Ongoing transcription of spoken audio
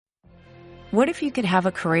What if you could have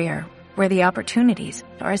a career where the opportunities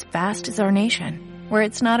are as vast as our nation, where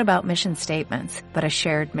it's not about mission statements, but a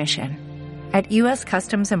shared mission? At U.S.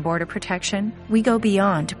 Customs and Border Protection, we go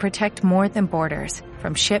beyond to protect more than borders.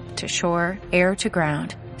 From ship to shore, air to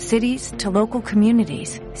ground, cities to local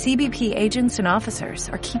communities, CBP agents and officers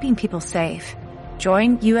are keeping people safe.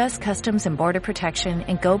 Join U.S. Customs and Border Protection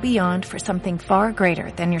and go beyond for something far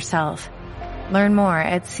greater than yourself. Learn more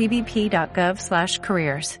at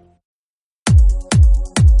cbp.gov/careers.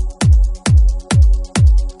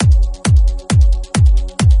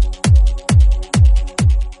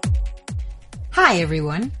 Hi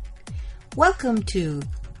everyone. Welcome to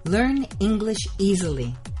Learn English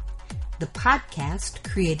Easily, the podcast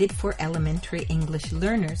created for elementary English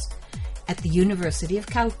learners at the University of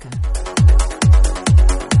Calca.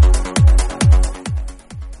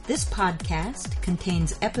 This podcast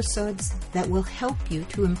contains episodes that will help you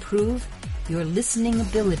to improve your listening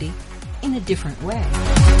ability in a different way.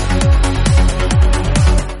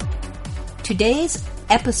 Today's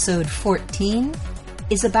episode 14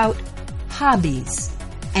 is about hobbies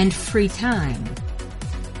and free time.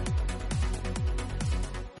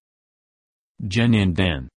 Jen and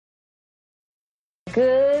Dan.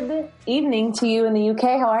 Good evening to you in the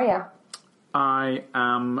UK. How are you? I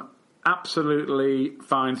am absolutely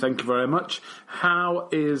fine, thank you very much. How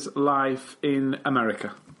is life in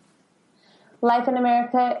America? Life in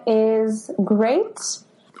America is great.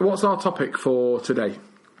 What's our topic for today?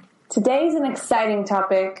 Today's an exciting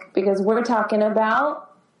topic because we're talking about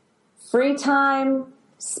free time,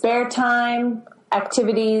 spare time,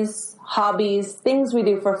 activities, hobbies, things we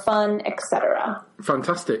do for fun, etc.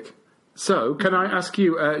 Fantastic. So, can I ask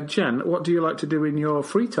you, Jen, what do you like to do in your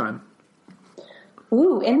free time?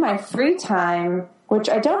 Ooh, in my free time, which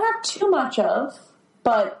I don't have too much of,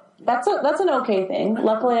 but that's an okay thing.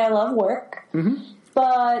 Luckily, I love work. Mm-hmm.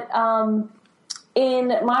 But in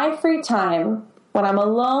my free time, when I'm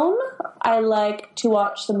alone, I like to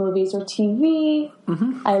watch the movies or TV.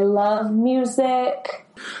 Mm-hmm. I love music.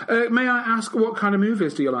 May I ask, what kind of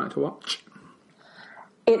movies do you like to watch?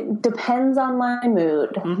 It depends on my mood.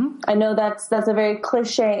 Mm-hmm. I know that's a very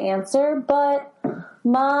cliche answer, but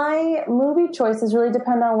my movie choices really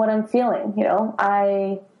depend on what I'm feeling. You know,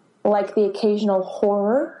 I like the occasional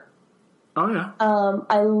horror. Oh, yeah.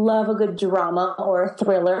 I love a good drama or a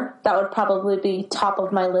thriller. That would probably be top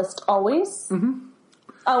of my list always. Mm-hmm.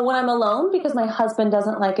 When I'm alone, because my husband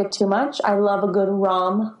doesn't like it too much, I love a good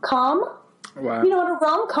rom-com. Wow. You know what a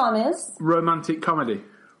rom-com is? Romantic comedy.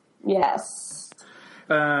 Yes.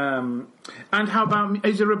 And how about,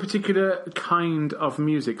 is there a particular kind of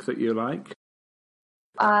music that you like?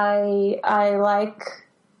 I like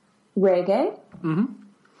reggae. Mm-hmm.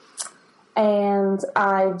 And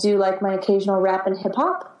I do like my occasional rap and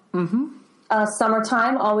hip-hop. Mm-hmm.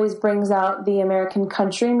 Summertime always brings out the American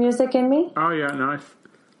country music in me. Oh, yeah, nice.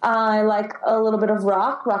 I like a little bit of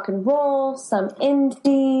rock and roll, some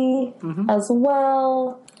indie as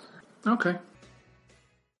well. Okay.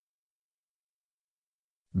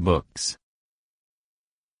 Books.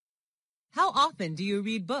 How often do you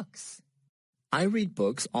read books? I read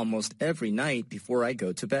books almost every night before I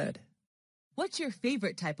go to bed. What's your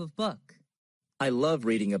favorite type of book? I love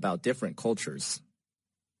reading about different cultures.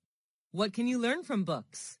 What can you learn from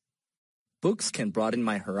books? Books can broaden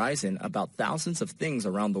my horizon about thousands of things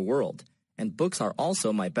around the world, and books are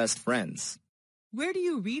also my best friends. Where do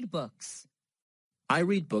you read books? I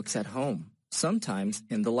read books at home, sometimes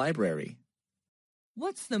in the library.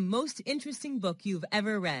 What's the most interesting book you've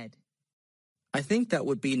ever read? I think that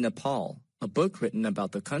would be Nepal, a book written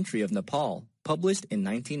about the country of Nepal, published in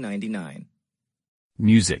 1999.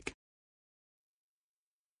 Music.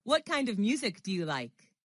 What kind of music do you like?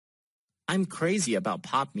 I'm crazy about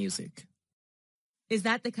pop music. Is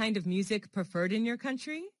that the kind of music preferred in your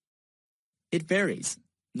country? It varies.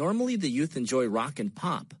 Normally the youth enjoy rock and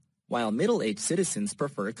pop, while middle-aged citizens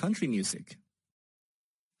prefer country music.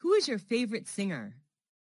 Who is your favorite singer?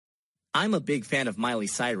 I'm a big fan of Miley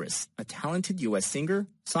Cyrus, a talented U.S. singer,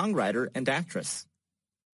 songwriter, and actress.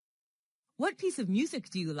 What piece of music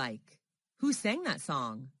do you like? Who sang that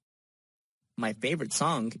song? My favorite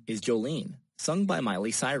song is Jolene, sung by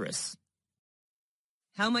Miley Cyrus.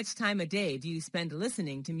 How much time a day do you spend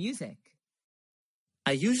listening to music?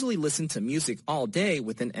 I usually listen to music all day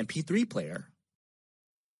with an MP3 player.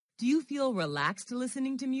 Do you feel relaxed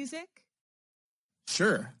listening to music?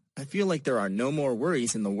 Sure. I feel like there are no more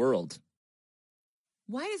worries in the world.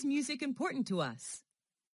 Why is music important to us?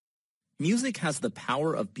 Music has the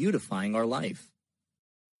power of beautifying our life.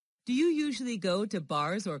 Do you usually go to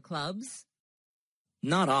bars or clubs?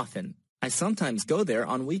 Not often. I sometimes go there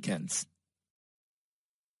on weekends.